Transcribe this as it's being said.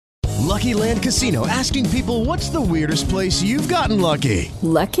Lucky Land Casino, asking people, what's the weirdest place you've gotten lucky?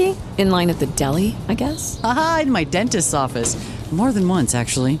 Lucky? In line at the deli, I guess? Aha, in my dentist's office. More than once,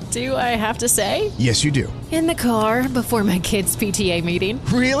 actually. Do I have to say? Yes, you do. In the car before my kids' PTA meeting.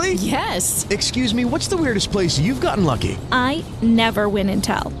 Really? Yes. Excuse me, what's the weirdest place you've gotten lucky? I never win and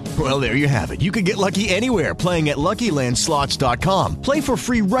tell. Well, there you have it. You can get lucky anywhere, playing at LuckyLandSlots.com. Play for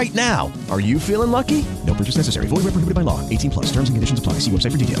free right now. Are you feeling lucky? No purchase necessary. Void where prohibited by law. 18 plus. Terms and conditions apply. See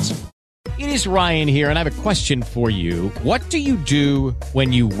website for details. It is Ryan here, and I have a question for you. What do you do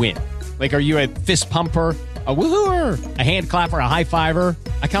when you win? Like, are you a fist pumper, a woohooer, a hand clapper, a high fiver?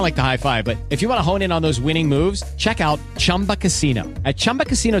 I kind of like the high five, but if you want to hone in on those winning moves, check out Chumba Casino. At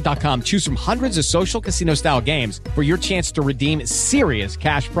ChumbaCasino.com, choose from hundreds of social casino-style games for your chance to redeem serious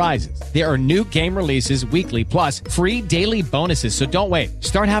cash prizes. There are new game releases weekly, plus free daily bonuses. So don't wait.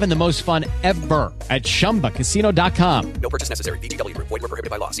 Start having the most fun ever at ChumbaCasino.com. No purchase necessary. VGW. Void where prohibited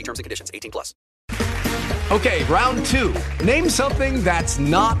by law. See terms and conditions. 18 plus. Okay, round two. Name something that's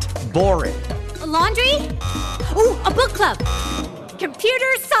not boring. A laundry? Ooh, a book club. Computer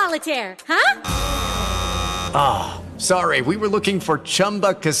solitaire, huh? Ah, sorry, we were looking for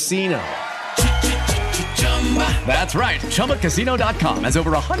Chumba Casino. That's right, ChumbaCasino.com has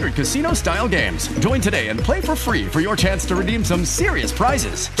over 100 casino-style games. Join today and play for free for your chance to redeem some serious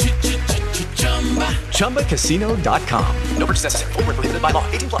prizes. ChumbaCasino.com. No purchase necessary. Void where prohibited by law.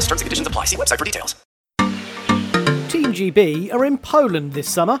 18 plus. Terms and conditions apply. See website for details. Team GB are in Poland this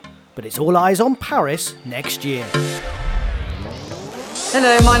summer, but it's all eyes on Paris next year.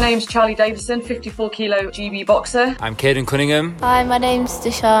 Hello, my name's Charlie Davison, 54 kilo GB boxer. I'm Caden Cunningham. Hi, my name's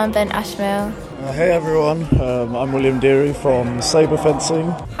Deshaun Ben Ashmill. Hey everyone, I'm William Deary from Sabre Fencing.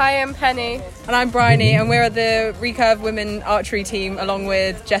 Hi, I'm Penny. And I'm Bryony, and we're at the Recurve Women Archery team along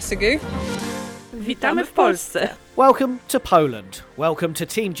with Jess Agu. Witamy w Polsce. Welcome to Poland. Welcome to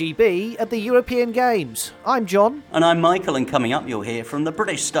Team GB at the European Games. I'm John. And I'm Michael, and coming up you'll hear from the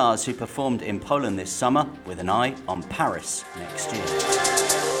British stars who performed in Poland this summer with an eye on Paris next year.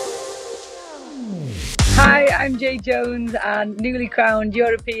 Hi, I'm Jay Jones and newly crowned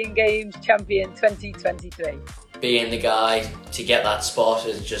European Games champion 2023. Being the guy to get that spot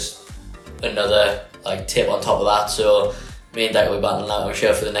is just another tip on top of that, so me and Deck will be battling out, I'm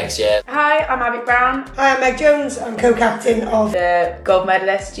sure, for the next year. Hi, I'm Abby Brown. Hi, I'm Meg Jones. I'm co-captain of the gold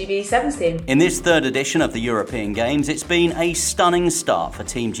medalist GB Sevens team. In this third edition of the European Games, it's been a stunning start for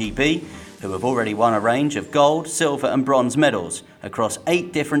Team GB, who have already won a range of gold, silver and bronze medals across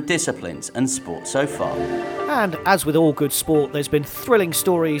 8 different disciplines and sports so far. And as with all good sport, there's been thrilling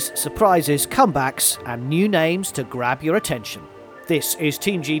stories, surprises, comebacks and new names to grab your attention. This is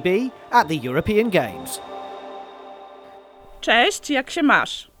Team GB at the European Games. Cześć, jak się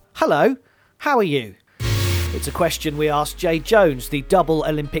masz? Hello, how are you? It's a question we asked Jay Jones, the double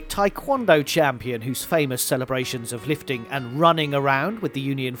Olympic Taekwondo champion, whose famous celebrations of lifting and running around with the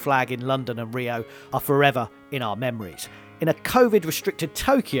Union flag in London and Rio are forever in our memories. In a COVID-restricted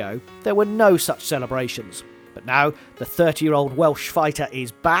Tokyo, there were no such celebrations. But now, the 30-year-old Welsh fighter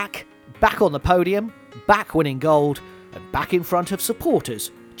is back on the podium, back winning gold, and back in front of supporters,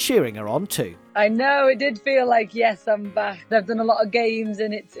 cheering her on too. I know, it did feel like, yes, I'm back. I've done a lot of games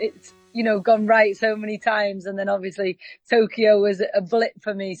and it's gone right so many times. And then obviously Tokyo was a blip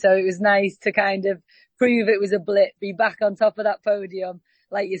for me. So it was nice to kind of prove it was a blip, be back on top of that podium.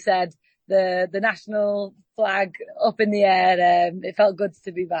 Like you said, the national flag up in the air. It felt good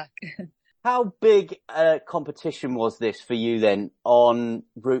to be back. How big a competition was this for you then en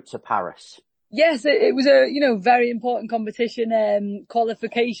route to Paris? Yes, it was a, very important competition.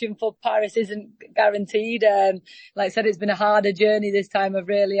 Qualification for Paris isn't guaranteed. Like I said, it's been a harder journey this time. I've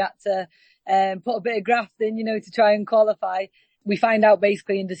really had to, put a bit of graft in, to try and qualify. We find out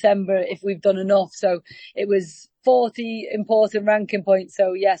basically in December if we've done enough. So it was 40 important ranking points.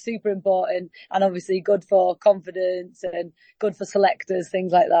 So yeah, super important and obviously good for confidence and good for selectors,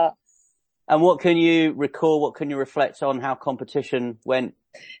 things like that. And what can you recall? What can you reflect on how competition went?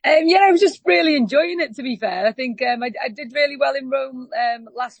 I was just really enjoying it, to be fair. I think I did really well in Rome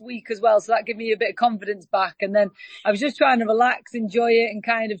last week as well, so that gave me a bit of confidence back. And then I was just trying to relax, enjoy it, and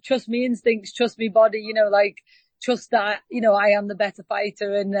kind of trust my instincts, trust my body, trust that, I am the better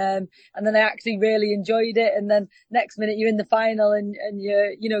fighter. And then I actually really enjoyed it. And then next minute you're in the final and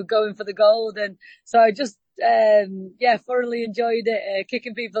you're, going for the gold. And so I just, thoroughly enjoyed it,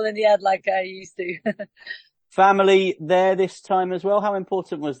 kicking people in the head like I used to. Family there this time as well. How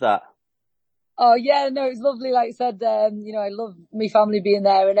important was that? Oh yeah, no, it's lovely. Like I said, I love my family being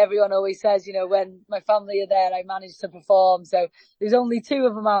there, and everyone always says, when my family are there, I manage to perform. So there's only 2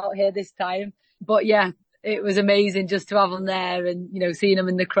 of them out here this time, but yeah, it was amazing just to have them there and, you know, seeing them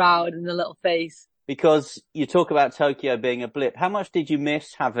in the crowd and the little face. Because you talk about Tokyo being a blip. How much did you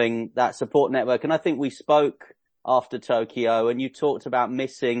miss having that support network? And I think we spoke after Tokyo and you talked about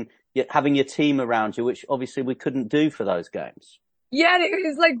missing having your team around you, which obviously we couldn't do for those games. Yeah, it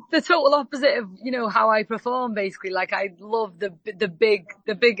was like the total opposite of, you know, how I perform basically. Like I love the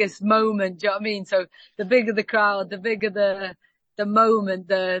biggest moment, do you know what I mean? So the bigger the crowd, the bigger the moment,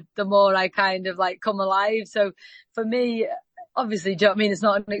 the more I kind of like come alive. So for me, obviously, do you know what I mean? It's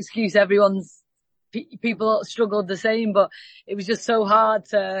not an excuse. People struggled the same, but it was just so hard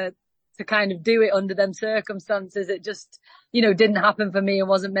to kind of do it under them circumstances. It just, you know, didn't happen for me and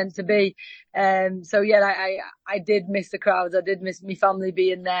wasn't meant to be. So yeah, I did miss the crowds. I did miss my family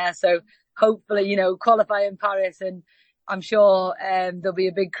being there. So hopefully, you know, qualify in Paris, and I'm sure, there'll be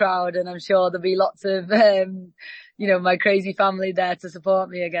a big crowd, and I'm sure there'll be lots of, you know, my crazy family there to support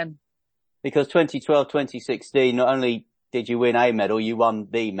me again. Because 2012, 2016, not only did you win a medal, you won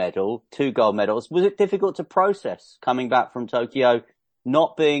the medal, 2 gold medals. Was it difficult to process coming back from Tokyo,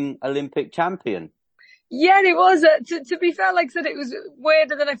 not being Olympic champion? Yeah, it was. To be fair, like I said, it was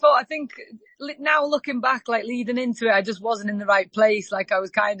weirder than I thought. I think now looking back, like leading into it, I just wasn't in the right place. Like I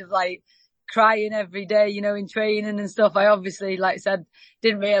was kind of like crying every day, you know, in training and stuff. I obviously, like I said,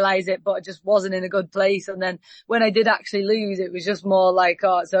 didn't realise it, but I just wasn't in a good place. And then when I did actually lose, it was just more like,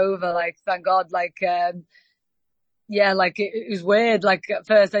 oh, it's over. Like, thank God. Like, yeah, like it was weird. Like at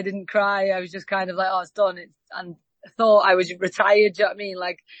first I didn't cry. I was just kind of like, oh, it's done. And I thought I was retired. Do you know what I mean?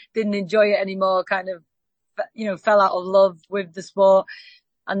 Like didn't enjoy it anymore. Kind of, you know, fell out of love with the sport.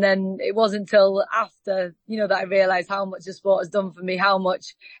 And then it wasn't until after, you know, that I realised how much the sport has done for me, how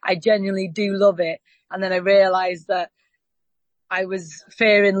much I genuinely do love it. And then I realised that I was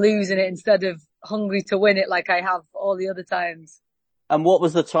fearing losing it instead of hungry to win it like I have all the other times. And what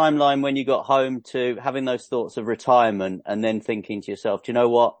was the timeline when you got home to having those thoughts of retirement and then thinking to yourself, do you know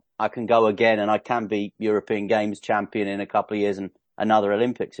what? I can go again and I can be European Games champion in a couple of years and another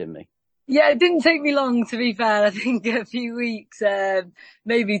Olympics in me? Yeah, it didn't take me long, to be fair. I think a few weeks,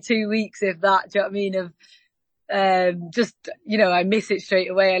 maybe 2 weeks, if that, do you know what I mean? Of, just, you know, I miss it straight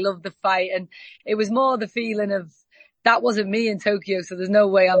away. I love the fight. And it was more the feeling of that wasn't me in Tokyo, so there's no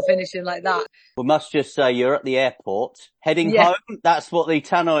way I'm finishing like that. We must just say you're at the airport heading home. That's what the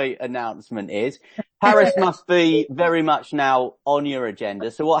Tannoy announcement is. Paris must be very much now on your agenda.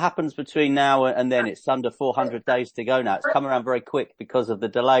 So what happens between now and then? It's under 400 days to go now. It's come around very quick because of the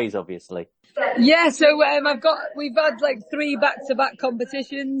delays, obviously. Yeah, so we've had like 3 back-to-back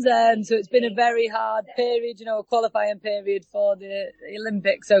competitions, so it's been a very hard period, you know, a qualifying period for the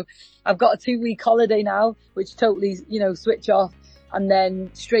Olympics. So I've got a 2-week holiday now, which totally, you know, switch off and then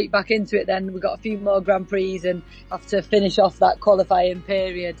straight back into it. Then we've got a few more Grand Prix and have to finish off that qualifying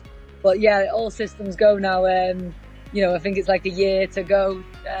period. But yeah, all systems go now. You know, I think it's like a year to go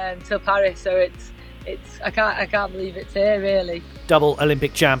till Paris, so I can't believe it's here, really. Double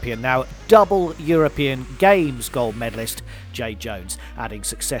Olympic champion, now double European Games gold medalist, Jade Jones, adding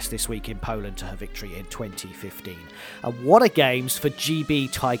success this week in Poland to her victory in 2015. And what a games for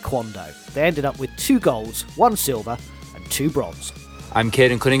GB Taekwondo. They ended up with 2 golds, 1 silver and 2 bronze. I'm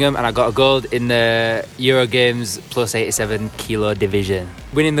Caden Cunningham and I got a gold in the Euro Games plus 87 kilo division.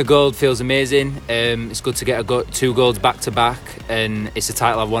 Winning the gold feels amazing. It's good to get 2 golds back to back, and it's a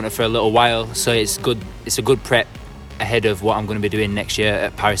title I've wanted for a little while, so it's good. It's a good prep ahead of what I'm going to be doing next year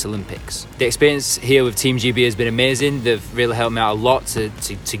at Paris Olympics. The experience here with Team GB has been amazing. They've really helped me out a lot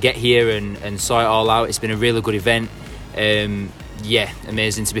to get here and sort it all out. It's been a really good event. Yeah,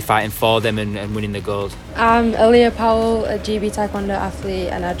 amazing to be fighting for them and winning the gold. I'm Aaliyah Powell, a GB Taekwondo athlete,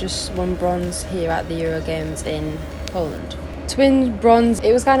 and I just won bronze here at the Euro Games in Poland. To win bronze,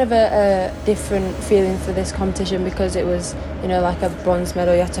 it was kind of a different feeling for this competition because it was, you know, like a bronze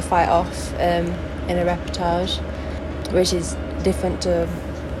medal you had to fight off in a reportage, which is different to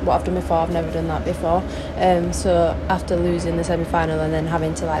what I've done before. I've never done that before. So after losing the semi-final and then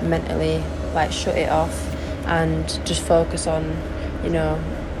having to like mentally like shut it off and just focus on, you know,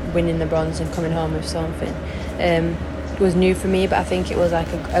 winning the bronze and coming home with something. It was new for me, but I think it was like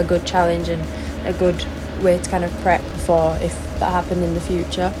a good challenge and a good way to kind of prep for if that happened in the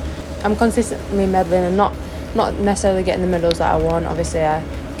future. I'm consistently medaling and not necessarily getting the medals that I want. Obviously, I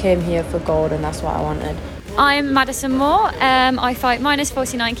came here for gold and that's what I wanted. I'm Madison Moore. I fight minus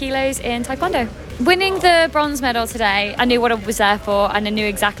 49 kilos in Taekwondo. Winning the bronze medal today, I knew what I was there for and I knew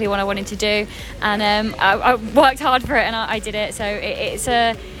exactly what I wanted to do, and I worked hard for it and I did it, so it's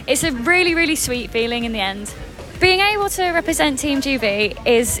a really, really sweet feeling in the end. Being able to represent Team GB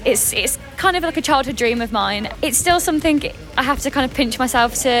it's kind of like a childhood dream of mine. It's still something I have to kind of pinch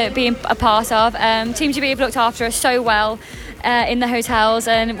myself to be a part of. Team GB have looked after us so well in the hotels,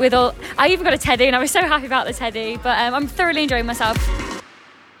 and with all, I even got a teddy, and I was so happy about the teddy. But I'm thoroughly enjoying myself.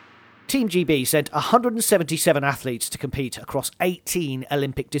 Team GB sent 177 athletes to compete across 18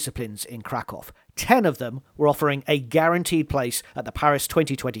 Olympic disciplines in Krakow. 10 of them were offering a guaranteed place at the Paris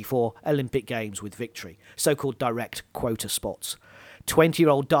 2024 Olympic Games with victory, so-called direct quota spots.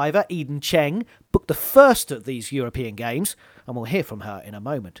 20-year-old diver Eden Cheng booked the first of these European Games, and we'll hear from her in a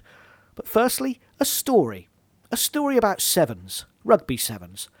moment. But firstly, a story about sevens, rugby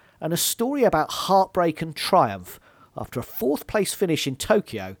sevens, and a story about heartbreak and triumph after a fourth-place finish in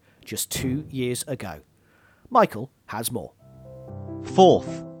Tokyo just 2 years ago. Michael has more.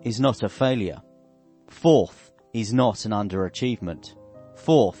 Fourth is not a failure. Fourth is not an underachievement.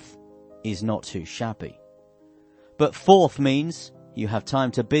 Fourth is not too shabby. But fourth means you have time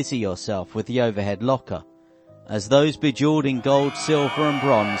to busy yourself with the overhead locker, as those bejewelled in gold, silver and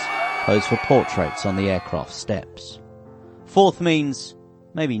bronze pose for portraits on the aircraft steps. Fourth means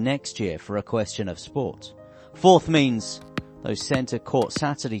maybe next year for a question of sport. Fourth means those centre court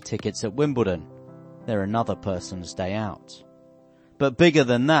Saturday tickets at Wimbledon, they're another person's day out. But bigger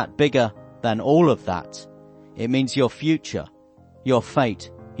than that, bigger than all of that, it means your future, your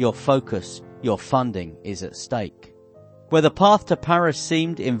fate, your focus, your funding is at stake. Where the path to Paris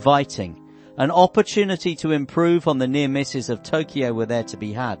seemed inviting, an opportunity to improve on the near misses of Tokyo were there to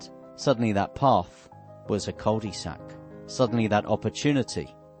be had, suddenly that path was a cul-de-sac. Suddenly that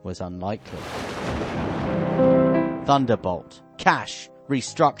opportunity was unlikely. Thunderbolt, cash,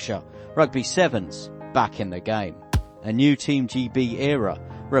 restructure, rugby sevens, back in the game. A new Team GB era,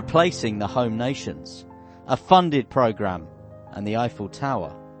 replacing the home nations. A funded programme, and the Eiffel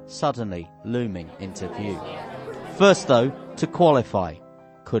Tower suddenly looming into view. First though, to qualify.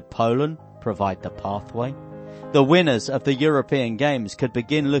 Could Poland provide the pathway? The winners of the European Games could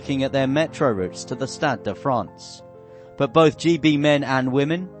begin looking at their metro routes to the Stade de France. But both GB men and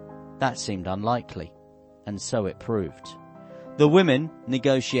women, that seemed unlikely. And so it proved. The women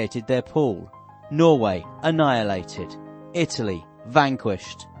negotiated their pool. Norway annihilated. Italy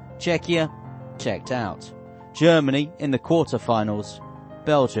vanquished. Czechia checked out. Germany in the quarter-finals.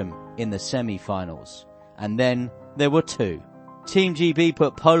 Belgium in the semi-finals. And then there were two. Team GB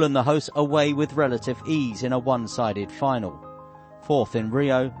put Poland, the hosts, away with relative ease in a one-sided final. Fourth in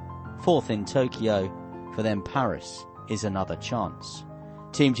Rio, fourth in Tokyo. For them Paris is another chance.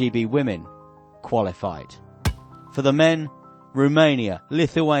 Team GB women qualified. For the men, Romania,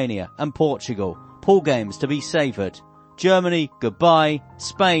 Lithuania and Portugal, pool games to be savoured. Germany, goodbye.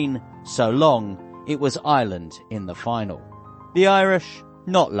 Spain, so long. It was Ireland in the final. The Irish,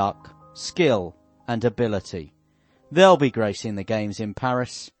 not luck, skill and ability. They'll be gracing the games in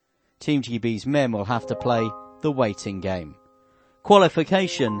Paris. Team GB's men will have to play the waiting game.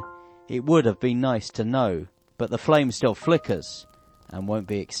 Qualification, it would have been nice to know, but the flame still flickers and won't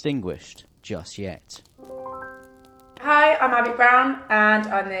be extinguished just yet. Hi, I'm Abby Brown and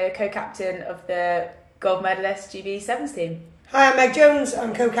I'm the co-captain of the gold medalist GB Sevens team. Hi, I'm Meg Jones.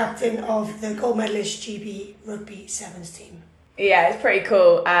 I'm co-captain of the gold medalist GB Rugby Sevens team. Yeah, it's pretty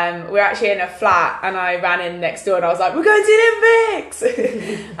cool. We're actually in a flat and I ran in next door and I was like, we're going to the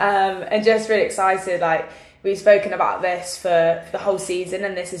Olympics! And just really excited. Like, we've spoken about this for the whole season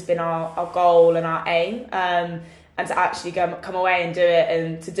and this has been our goal and our aim. And to actually come away and do it,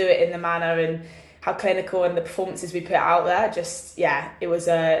 and to do it in the manner and how clinical and the performances we put out there, just, yeah, it was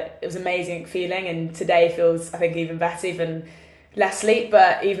an amazing feeling. And today feels, I think, even better, even less sleep,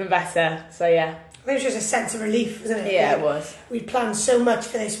 but even better. So, yeah. I think it was just a sense of relief, wasn't it? Yeah, it was. We'd planned so much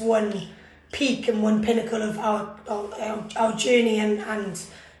for this one peak and one pinnacle of our journey and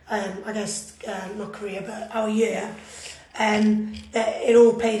I guess, not career, but our year. That it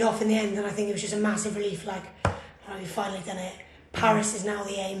all paid off in the end, and I think it was just a massive relief, like, we've finally done it. Paris is now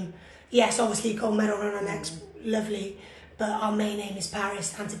the aim. Yes, obviously gold medal around our necks, lovely, but our main aim is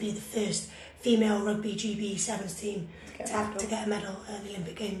Paris, and to be the first female rugby GB sevens team to get a medal at the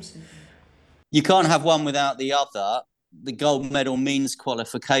Olympic Games. You can't have one without the other. The gold medal means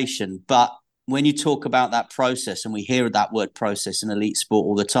qualification, but when you talk about that process, and we hear that word process in elite sport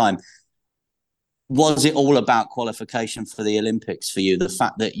all the time, was it all about qualification for the Olympics for you? The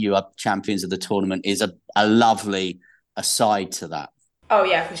fact that you are champions of the tournament is a lovely aside to that. Oh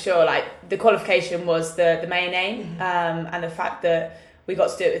yeah, for sure. Like, the qualification was the main aim, and the fact that we got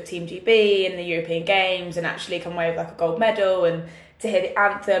to do it with Team GB in the European Games and actually come away with like a gold medal and to hear the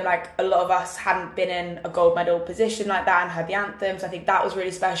anthem. Like, a lot of us hadn't been in a gold medal position like that and heard the anthem, so I think that was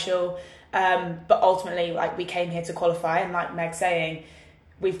really special. But ultimately, like, we came here to qualify, and like Meg's saying,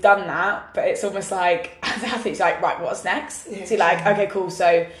 we've done that, but it's almost like, as athletes, like, right, what's next? Yeah, so you're like, okay, cool.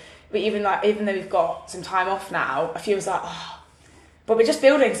 So, but even though we've got some time off now, I feel like, but we're just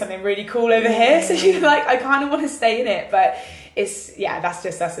building something really cool over here. So you're like, I kind of want to stay in it, but that's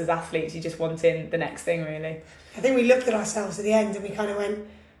just us as athletes. You just want in the next thing, really. I think we looked at ourselves at the end and we kind of went,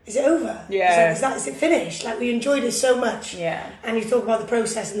 is it over? Yeah. Is it finished? Like, we enjoyed it so much. Yeah. And you talk about the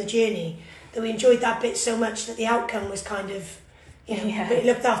process and the journey, that we enjoyed that bit so much that the outcome was kind of, it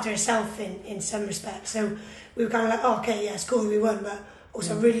looked after itself in some respects. So we were kind of like, oh, okay, yeah, it's cool that we won, but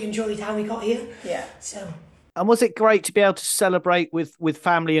also really enjoyed how we got here. Yeah. So. And was it great to be able to celebrate with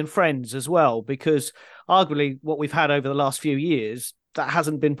family and friends as well? Because arguably what we've had over the last few years, that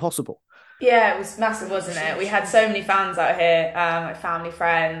hasn't been possible. Yeah, it was massive, wasn't it? We had so many fans out here, like family,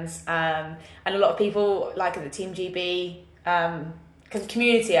 friends, and a lot of people, like at the Team GB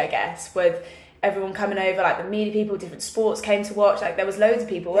community, I guess, with everyone coming over, like the media people, different sports came to watch. Like, there was loads of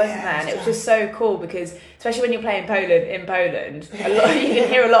people, wasn't there? And it was just so cool because, especially when you're playing in Poland, you can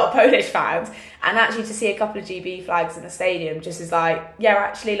hear a lot of Polish fans, and actually to see a couple of GB flags in the stadium just is like, yeah,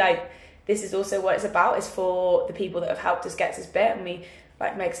 actually, like, this is also what it's about. It's for the people that have helped us get to this bit, and we,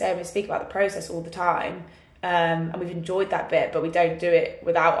 like Meg said, we speak about the process all the time, and we've enjoyed that bit, but we don't do it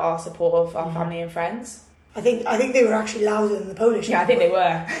without our support of our family and friends. I think they were actually louder than the Polish. Yeah, I think they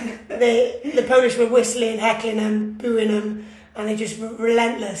were. The Polish were whistling, heckling them, booing them, and they just were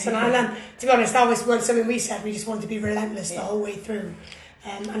relentless. And to be honest, that was something we said. We just wanted to be relentless the whole way through,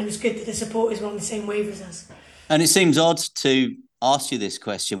 and it was good that the supporters were on the same wave as us. And it seems odd to ask you this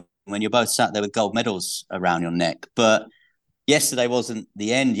question when you're both sat there with gold medals around your neck, but yesterday wasn't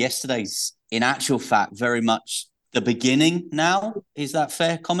the end. Yesterday's, in actual fact, very much the beginning now. Is that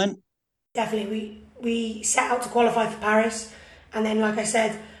fair comment? Definitely. We set out to qualify for Paris, and then, like I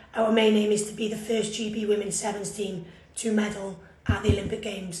said, our main aim is to be the first GB women's sevens team to medal at the Olympic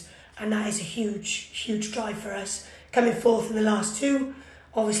Games, and that is a huge drive for us. Coming fourth in the last two,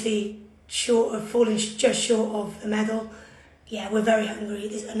 obviously falling just short of the medal. Yeah, we're very hungry.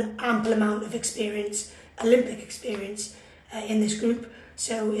 There's an ample amount of experience, Olympic experience, in this group,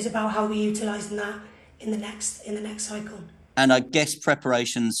 so it's about how we're utilising that in the next cycle. And I guess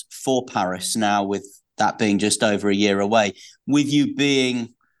preparations for Paris now, with that being just over a year away, with you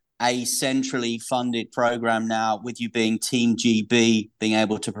being a centrally funded programme now, with you being Team GB, being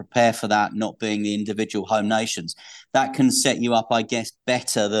able to prepare for that, not being the individual home nations, that can set you up, I guess,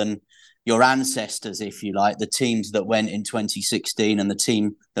 better than your ancestors, if you like, the teams that went in 2016 and the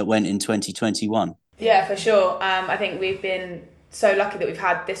team that went in 2021. Yeah, for sure. I think we've been so lucky that we've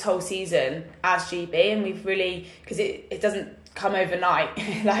had this whole season as GB, and we've really, because it doesn't come overnight.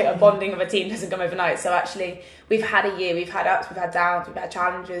 Like, a bonding of a team doesn't come overnight. So actually, we've had a year, we've had ups, we've had downs, we've had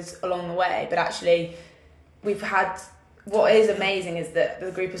challenges along the way, but actually we've had, what is amazing is that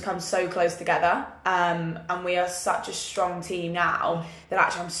the group has come so close together, and we are such a strong team now that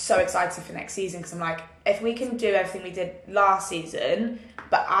actually I'm so excited for next season, because I'm like, if we can do everything we did last season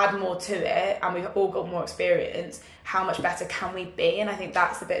but add more to it, and we've all got more experience, how much better can we be? And I think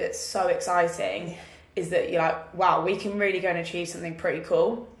that's the bit that's so exciting, is that you're like, wow, we can really go and achieve something pretty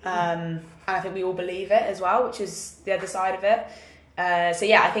cool. And I think we all believe it as well, which is the other side of it. So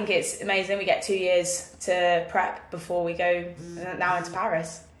yeah, I think it's amazing. We get 2 years to prep before we go now into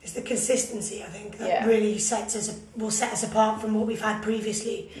Paris. It's the consistency, I think, that really will set us apart from what we've had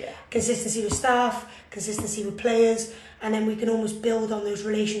previously. Yeah. Consistency with staff, consistency with players, and then we can almost build on those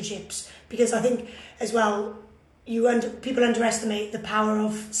relationships. Because I think as well, people underestimate the power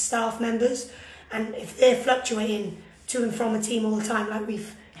of staff members, and if they're fluctuating to and from a team all the time, like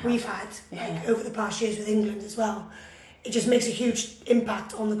we've had like over the past years with England as well, it just makes a huge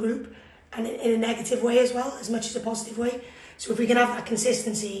impact on the group, and in a negative way as well, as much as a positive way. So if we can have that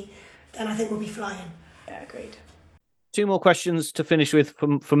consistency, then I think we'll be flying. Yeah, agreed. 2 more questions to finish with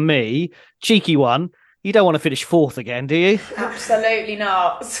from me. Cheeky one. You don't want to finish fourth again, do you? Absolutely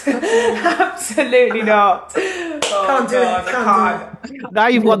not. Absolutely not. Oh, Can't do it. Can't. Now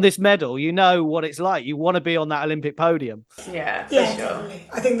you've won this medal, you know what it's like. You want to be on that Olympic podium. Yeah, sure. Definitely.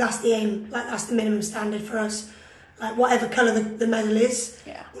 I think that's the aim. Like, that's the minimum standard for us. Like, whatever colour the medal is,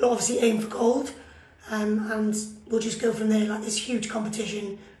 we'll obviously aim for gold, and we'll just go from there. Like, there's huge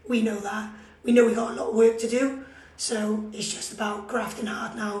competition. We know that. We know we got a lot of work to do. So it's just about grafting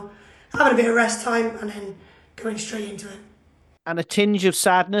hard now, having a bit of rest time, and then going straight into it. And a tinge of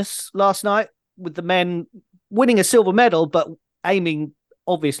sadness last night with the men winning a silver medal, but aiming,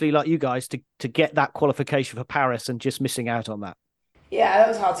 obviously, like you guys, to get that qualification for Paris and just missing out on that. Yeah, that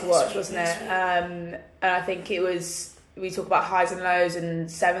was hard to watch, wasn't it? And I think we talk about highs and lows, and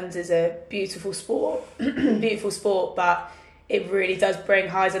sevens is a beautiful sport, but it really does bring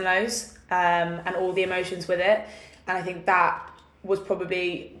highs and lows, and all the emotions with it. And I think that was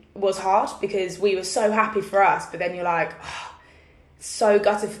hard, because we were so happy for us, but then you're like, so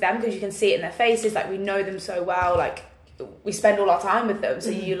gutted for them, because you can see it in their faces. Like, we know them so well, like we spend all our time with them,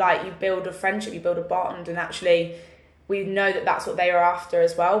 so you build a friendship, you build a bond, and actually we know that that's what they are after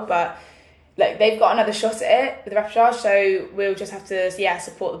as well. But like, they've got another shot at it with the repechage, so we'll just have to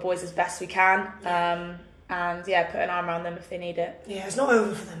support the boys as best we can, and put an arm around them if they need it. Yeah, it's not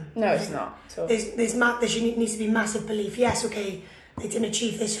over for them. No, it's not at all. There needs to be massive belief. Yes, okay, they didn't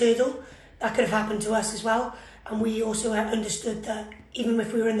achieve this hurdle. That could have happened to us as well. And we also understood that even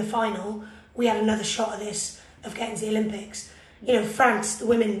if we were in the final, we had another shot at this, of getting to the Olympics. You know, France, the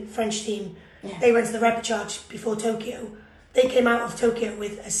women French team, they went to the repechage before Tokyo. They came out of Tokyo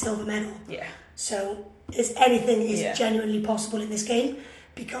with a silver medal. Yeah. So anything is genuinely possible in this game,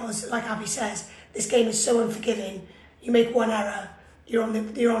 because, like Abby says, this game is so unforgiving. You make one error, you're on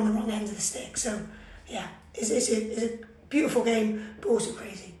the wrong end of the stick. So, yeah, it's a beautiful game, but also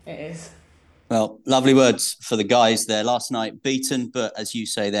crazy. It is. Well, lovely words for the guys there last night. Beaten, but as you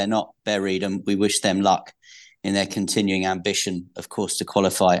say, they're not buried, and we wish them luck in their continuing ambition, of course, to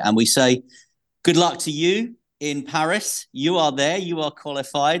qualify. And we say good luck to you in Paris. You are there, you are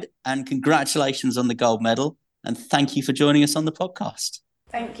qualified, and congratulations on the gold medal. And thank you for joining us on the podcast.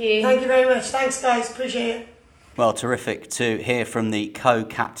 Thank you. Thank you very much. Thanks, guys. Appreciate it. Well, terrific to hear from the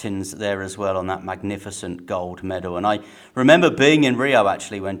co-captains there as well on that magnificent gold medal. And I remember being in Rio,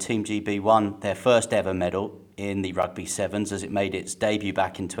 actually, when Team GB won their first ever medal in the Rugby Sevens, as it made its debut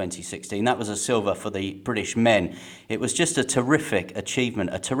back in 2016. That was a silver for the British men. It was just a terrific achievement,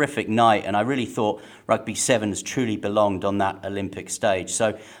 a terrific night, and I really thought Rugby Sevens truly belonged on that Olympic stage.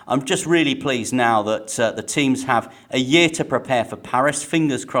 So I'm just really pleased now that the teams have a year to prepare for Paris.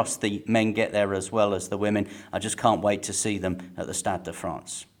 Fingers crossed the men get there as well as the women. I just can't wait to see them at the Stade de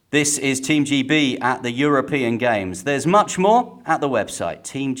France. This is Team GB at the European Games. There's much more at the website,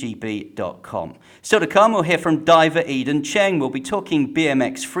 teamgb.com. Still to come, we'll hear from diver Eden Cheng. We'll be talking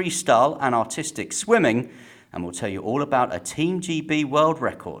BMX freestyle and artistic swimming, and we'll tell you all about a Team GB world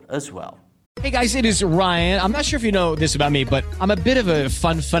record as well. Hey guys, it is Ryan. I'm not sure if you know this about me, but I'm a bit of a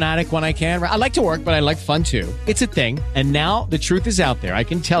fun fanatic when I can. I like to work, but I like fun too. It's a thing. And now the truth is out there. I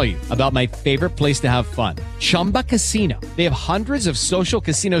can tell you about my favorite place to have fun. Chumba Casino. They have hundreds of social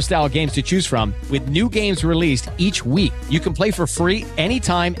casino style games to choose from, with new games released each week. You can play for free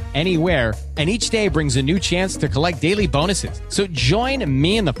anytime, anywhere. And each day brings a new chance to collect daily bonuses. So join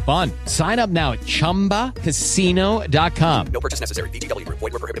me in the fun. Sign up now at ChumbaCasino.com. No purchase necessary. VGW Group.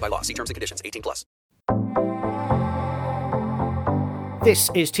 Void where prohibited by law. See terms and conditions. 18+. This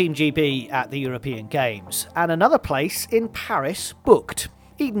is Team GB at the European Games, and another place in Paris booked.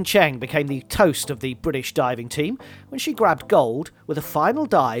 Eden Cheng became the toast of the British diving team when she grabbed gold with a final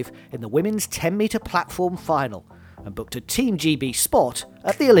dive in the women's 10-metre platform final and booked a Team GB spot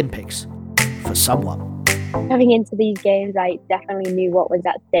at the Olympics. For someone. Coming into these games, I definitely knew what was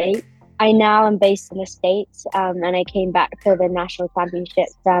at stake. I now am based in the States, and I came back for the national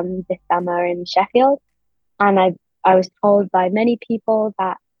championships this summer in Sheffield. And I was told by many people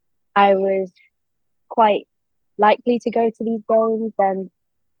that I was quite likely to go to these games, and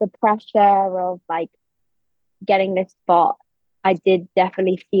the pressure of getting this spot, I did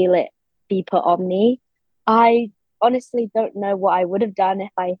definitely feel it be put on me. I honestly don't know what I would have done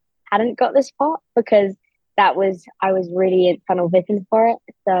if I hadn't got the spot, because I was really in tunnel vision for it.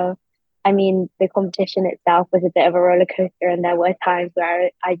 So, I mean, the competition itself was a bit of a roller coaster, and there were times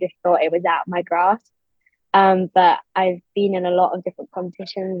where I just thought it was out of my grasp. But I've been in a lot of different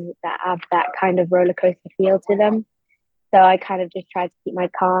competitions that have that kind of roller coaster feel to them. So I kind of just tried to keep my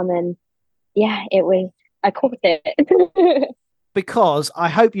calm, and I caught it. Because I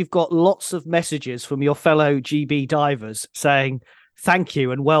hope you've got lots of messages from your fellow GB divers saying thank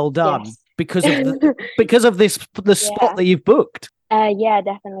you and well done. Yes. because of the spot that you've booked. Yeah,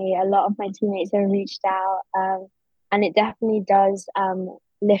 definitely. A lot of my teammates have reached out, and it definitely does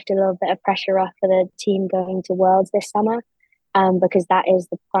lift a little bit of pressure off for the team going to Worlds this summer, because that is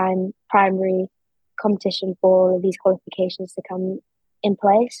the primary competition for all of these qualifications to come in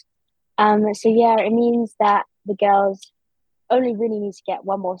place. So yeah, it means that the girls only really need to get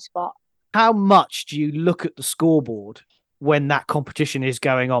one more spot. How much do you look at the scoreboard when that competition is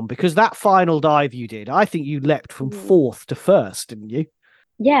going on? Because that final dive you did, I think you leapt from fourth to first, didn't you?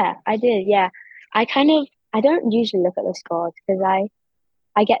 Yeah, I did. Yeah, I don't usually look at the scores because I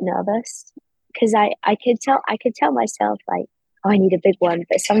get nervous, because I could tell myself oh, I need a big one.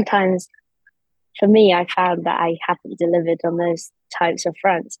 But sometimes for me, I found that I haven't delivered on those types of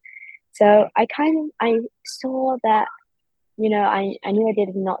fronts. So I saw that, I knew I did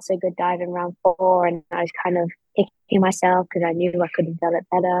a not so good dive in round 4, and I was kind of kicking myself because I knew I could have done it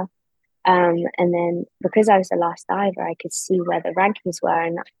better. And then because I was the last diver, I could see where the rankings were,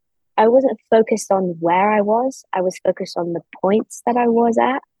 and I wasn't focused on where I was focused on the points that I was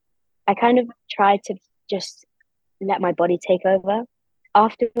at. I kind of tried to just let my body take over.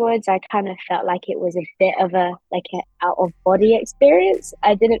 Afterwards, I kind of felt like it was a bit of an out of body experience.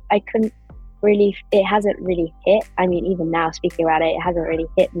 It hasn't really hit. I mean, even now speaking about it hasn't really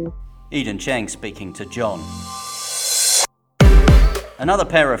hit me. Eden Cheng speaking to John. Another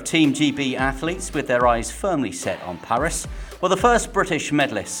pair of Team GB athletes with their eyes firmly set on Paris were the first British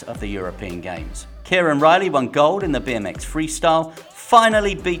medalists of the European Games. Kieran Riley won gold in the BMX freestyle,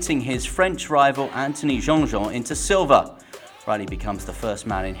 finally beating his French rival Anthony Jean-Jean into silver. Riley becomes the first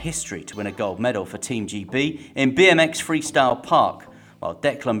man in history to win a gold medal for Team GB in BMX freestyle park, while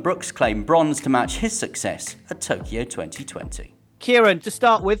Declan Brooks claimed bronze to match his success at Tokyo 2020. Kieran, to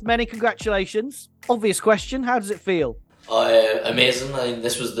start with, many congratulations. Obvious question, how does it feel? Amazing. I mean,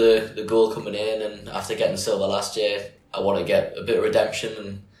 this was the goal coming in, and after getting silver last year, I want to get a bit of redemption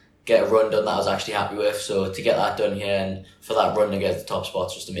and get a run done that I was actually happy with. So to get that done here and for that run to get to the top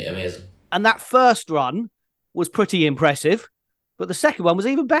spots was amazing. And that first run was pretty impressive, but the second one was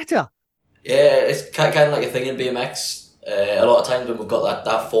even better. Yeah, it's kind of like a thing in BMX. A lot of times when we've got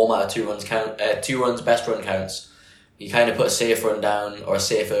that format of 2 runs best run counts, you kind of put a safe run down or a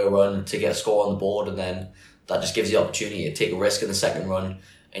safer run to get a score on the board, and then that just gives you the opportunity to take a risk in the second run,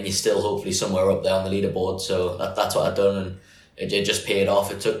 and you're still hopefully somewhere up there on the leaderboard. So that's what I've done, and it just paid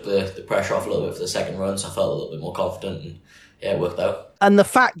off. It took the pressure off a little bit for the second run, so I felt a little bit more confident, and yeah, it worked out. And the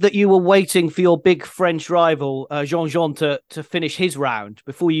fact that you were waiting for your big French rival, Jean-Jean, to finish his round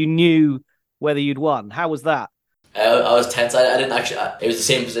before you knew whether you'd won, how was that? I was tense. I didn't actually. It was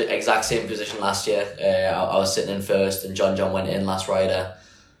the exact same position last year. I was sitting in first, and John went in last rider,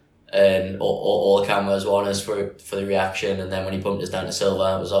 and all the cameras were on us for the reaction. And then when he bumped us down to silver,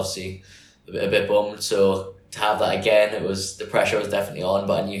 I was obviously a bit bummed. So to have that again, the pressure was definitely on,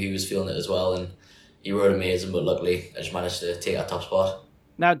 but I knew he was feeling it as well, and he rode amazing. But luckily, I just managed to take that top spot.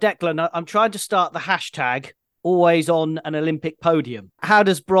 Now, Declan, I'm trying to start the hashtag always on an Olympic podium. How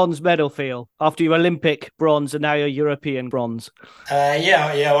does bronze medal feel after your Olympic bronze and now your European bronze?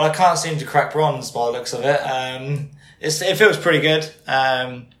 Yeah. Well, I can't seem to crack bronze by the looks of it. It feels pretty good.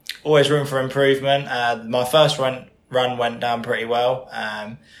 Always room for improvement. My first run went down pretty well.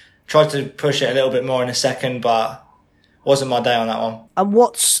 Tried to push it a little bit more in a second, but wasn't my day on that one. And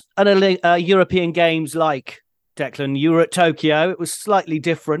what's a European Games like, Declan? You were at Tokyo. It was slightly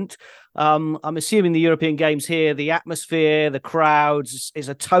different. I'm assuming the European Games here, the atmosphere, the crowds is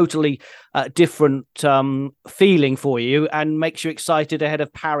a totally different feeling for you and makes you excited ahead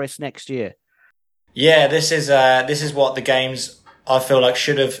of Paris next year. Yeah, this is what the Games I feel like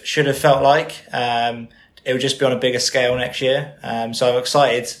should have felt like. It would just be on a bigger scale next year. So I'm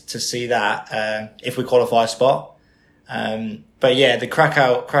excited to see that if we qualify a spot. But yeah, the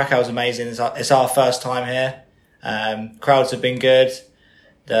Krakow's amazing. It's our first time here. Crowds have been good.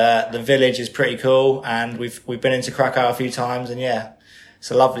 The village is pretty cool, and we've been into Krakow a few times, and yeah,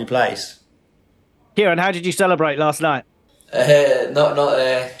 it's a lovely place. Kieran, how did you celebrate last night? Not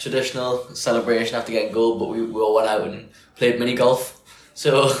a traditional celebration after getting gold, but we all went out and played mini golf.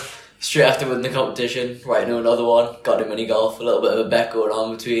 So straight after winning the competition, right into another one, got to mini golf. A little bit of a bet going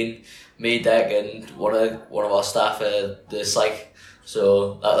on between me, Dec, and one of our staff, the psych.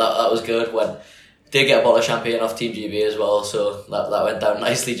 So that was good. Did get a bottle of champagne off Team GB as well, so that went down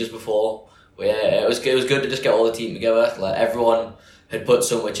nicely just before. But yeah, it was good to just get all the team together. Like, everyone had put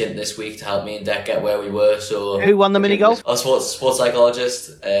so much in this week to help me and Dec get where we were. So who won the mini golf? Our sports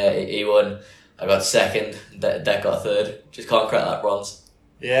psychologist. He won. I got second. Dec got third. Just can't crack that bronze.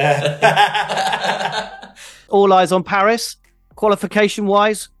 Yeah. All eyes on Paris. Qualification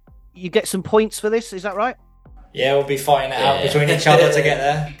wise, you get some points for this. Is that right? Yeah, we'll be fighting it out between each other to get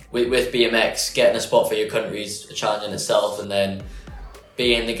there. With BMX, getting a spot for your country is a challenge in itself, and then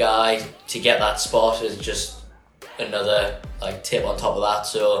being the guy to get that spot is just another tip on top of that.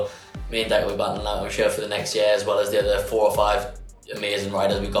 So me and Dec will be battling out, I'm sure, for the next year, as well as the other 4 or 5 amazing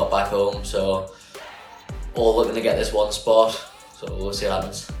riders we got back home. So all looking to get this one spot. So we'll see what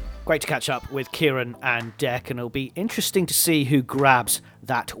happens. Great to catch up with Kieran and Dec, and it'll be interesting to see who grabs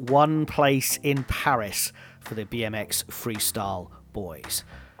that one place in Paris for the BMX freestyle boys.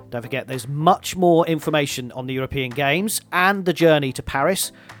 Don't forget, there's much more information on the European Games and the journey to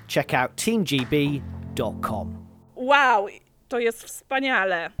Paris. Check out teamgb.com. Wow, To jest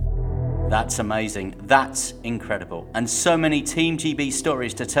wspaniale. That's amazing. That's incredible. And so many Team GB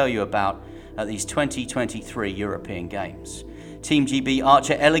stories to tell you about at these 2023 European Games. Team GB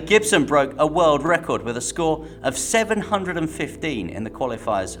archer Ella Gibson broke a world record with a score of 715 in the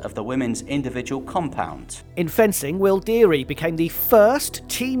qualifiers of the women's individual compound. In fencing, Will Deary became the first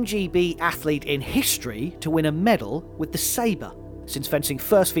Team GB athlete in history to win a medal with the sabre. Since fencing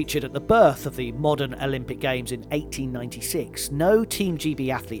first featured at the birth of the modern Olympic Games in 1896, no Team GB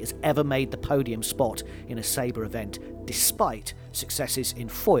athlete has ever made the podium spot in a sabre event, despite successes in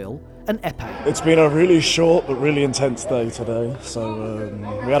foil and épée. It's been a really short but really intense day today. So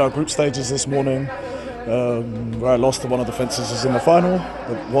we had our group stages this morning, where I lost to one of the fencers in the final,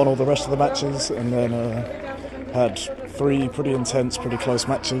 but won all the rest of the matches, and then had 3 pretty intense, pretty close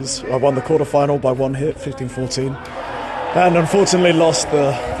matches. I won the quarter-final by 1 hit, 15-14. And unfortunately lost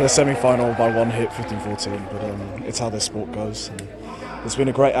the semi-final by 1 hit, 15-14, but it's how this sport goes. And it's been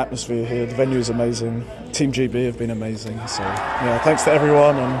a great atmosphere here, the venue is amazing, Team GB have been amazing, so yeah, thanks to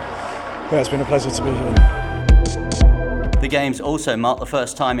everyone, and yeah, it's been a pleasure to be here. The Games also mark the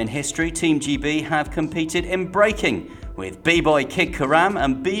first time in history Team GB have competed in breaking, with B-boy Kid Karam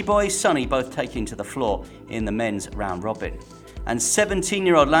and B-boy Sonny both taking to the floor in the men's round robin. And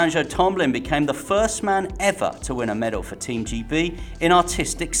 17-year-old Lanjo Tomlin became the first man ever to win a medal for Team GB in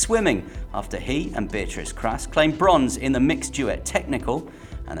artistic swimming, after he and Beatrice Kras claimed bronze in the mixed duet technical,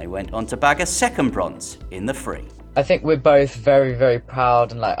 and they went on to bag a second bronze in the free. I think we're both very, very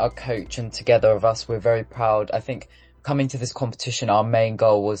proud, and like our coach and together of us, we're very proud. I think coming to this competition, our main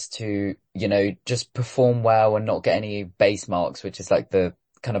goal was to, you know, just perform well and not get any base marks, which is like the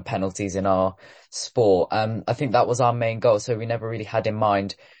kind of penalties in our sport. I think that was our main goal. So we never really had in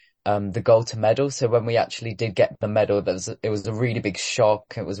mind the goal to medal. So when we actually did get the medal, it was a really big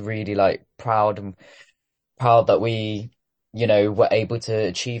shock. It was really like proud that we, you know, were able to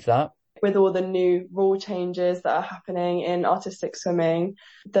achieve that. With all the new rule changes that are happening in artistic swimming,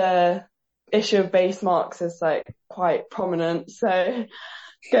 the issue of base marks is like quite prominent. So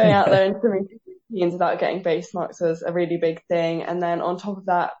going out there and swimming routines without getting base marks was a really big thing. And then on top of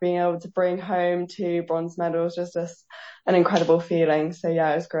that, being able to bring home 2 bronze medals was just an incredible feeling. So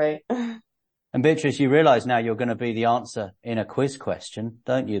yeah, it was great. And Beatrice, you realise now you're going to be the answer in a quiz question,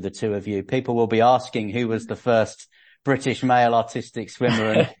 don't you, the two of you? People will be asking who was the first British male artistic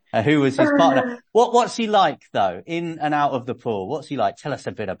swimmer and who was his partner. What's he like, though, in and out of the pool? What's he like? Tell us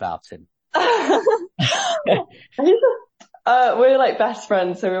a bit about him. We're like best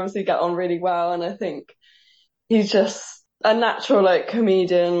friends, so we obviously get on really well, and I think he's just a natural like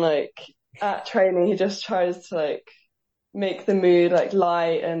comedian. Like at training, he just tries to like make the mood like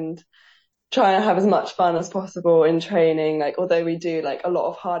light and try and have as much fun as possible in training. Like although we do like a lot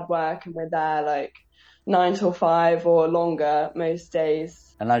of hard work and we're there like 9 till 5 or longer most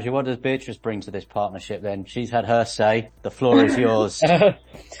days. And Lanjo, what does Beatrice bring to this partnership then? She's had her say. The floor is yours.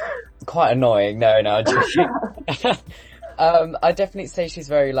 Quite annoying. No, I'm joking. I definitely say she's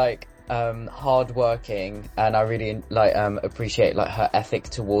very like hardworking, and I really like appreciate like her ethic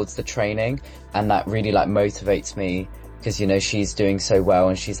towards the training, and that really like motivates me because, you know, she's doing so well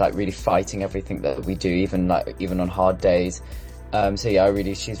and she's like really fighting everything that we do, even on hard days. So yeah,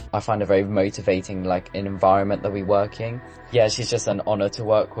 I find her very motivating, like in environment that we work in. Yeah, she's just an honor to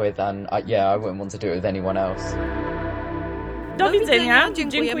work with, and I wouldn't want to do it with anyone else. Do widzenia,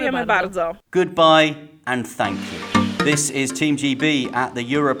 dziękujemy bardzo. Goodbye and thank you. This is Team GB at the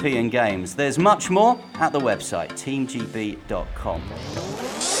European Games. There's much more at the website, teamgb.com.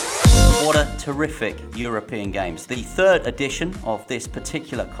 What a terrific European Games. The 3rd edition of this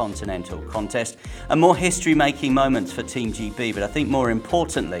particular continental contest, and more history-making moments for Team GB, but I think more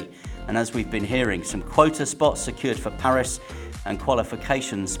importantly, and as we've been hearing, some quota spots secured for Paris and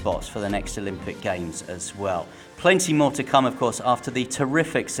qualification spots for the next Olympic Games as well. Plenty more to come, of course, after the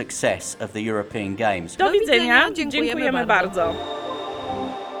terrific success of the European Games. Do widzenia, dziękujemy bardzo.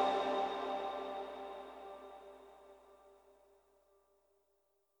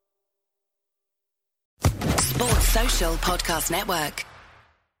 Sports Social Podcast Network.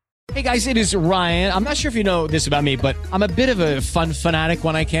 Hey guys, it is Ryan. I'm not sure if you know this about me, but I'm a bit of a fun fanatic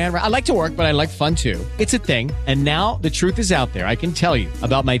when I can. I like to work, but I like fun too. It's a thing. And now the truth is out there. I can tell you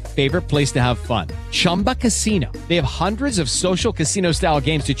about my favorite place to have fun. Chumba Casino. They have hundreds of social casino style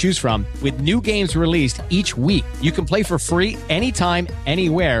games to choose from with new games released each week. You can play for free anytime,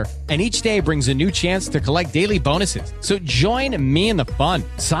 anywhere. And each day brings a new chance to collect daily bonuses. So join me in the fun.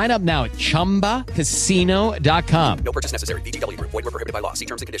 Sign up now at ChumbaCasino.com. No purchase necessary. VGW Group. Void where prohibited by law. See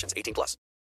terms and conditions. 18+.